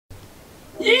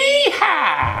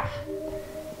Yeehaw!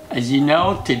 As you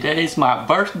know, today's my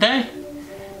birthday.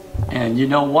 And you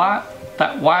know what?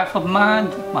 That wife of mine,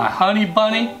 my honey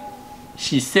bunny,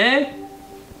 she said,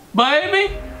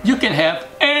 baby, you can have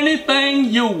anything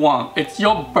you want. It's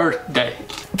your birthday.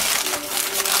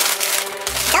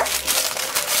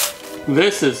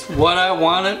 This is what I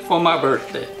wanted for my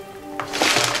birthday.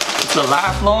 It's a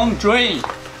lifelong dream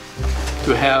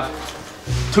to have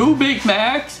two Big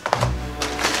Macs,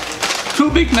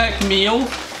 two Big Mac meals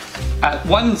at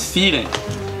one seating.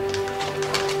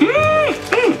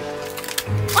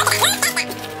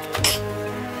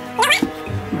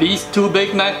 These two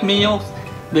Big Mac meals,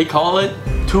 they call it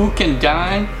two can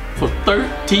dine for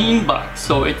 13 bucks.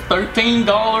 So it's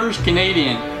 $13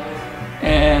 Canadian.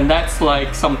 And that's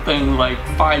like something like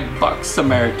 5 bucks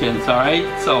Americans, alright?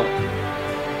 So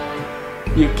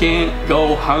you can't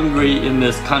go hungry in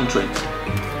this country.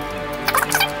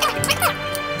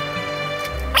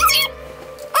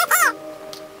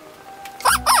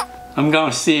 I'm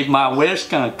gonna see if my wish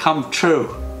gonna come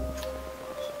true.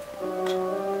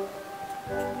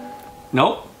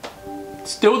 Nope,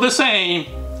 still the same.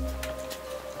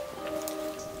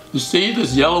 You see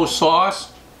this yellow sauce?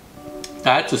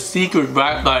 That's a secret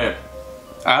right there.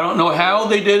 I don't know how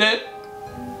they did it,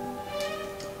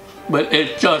 but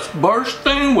it's just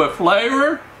bursting with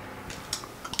flavor.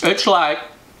 It's like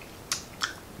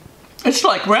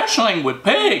wrestling with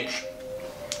pigs.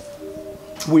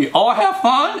 We all have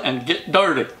fun and get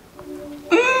dirty.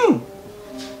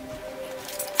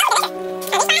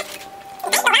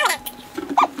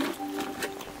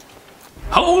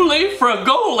 Holy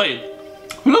fragoli!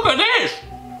 Look at this!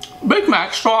 Big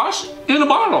Mac sauce in a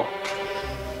bottle.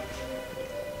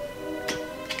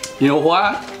 You know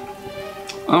what?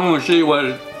 I'm gonna see what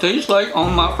it tastes like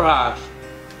on my fries.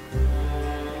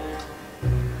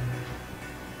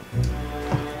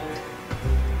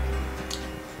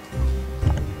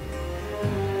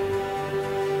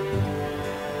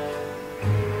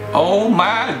 Oh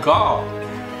my God!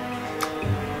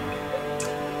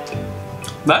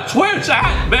 That's where it's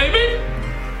at, baby!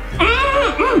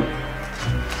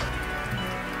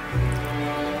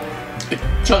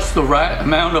 It's just the right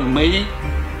amount of meat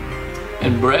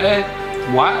and bread,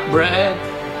 white bread,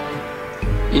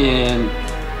 and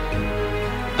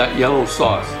that yellow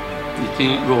sauce. You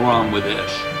can't go wrong with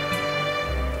this.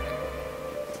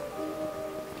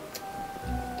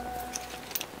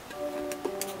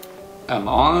 I'm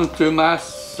on to my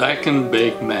second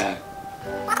Big Mac.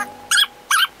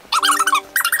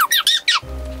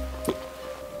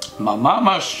 My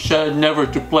mama said never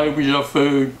to play with your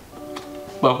food,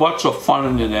 but what's the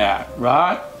fun in that,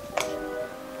 right?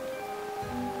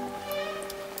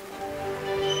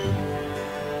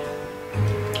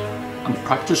 I'm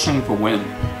practicing for when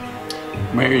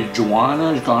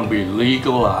marijuana is gonna be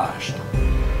legalized.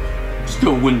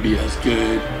 Still wouldn't be as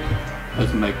good as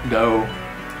McDo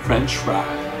French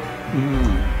fries.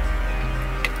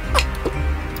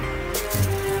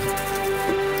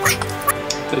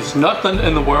 There's nothing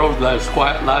in the world that's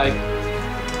quite like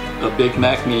a Big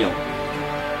Mac meal.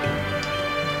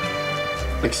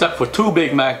 Except for two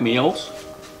Big Mac meals.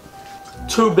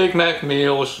 Two Big Mac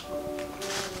meals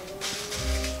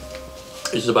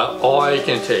is about all I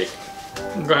can take.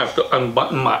 I'm gonna have to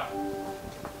unbutton my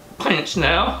pants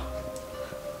now.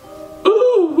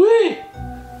 Ooh wee!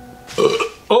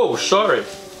 Oh, sorry.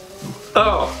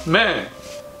 Oh man.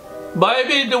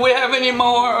 Baby, do we have any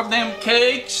more of them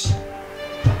cakes?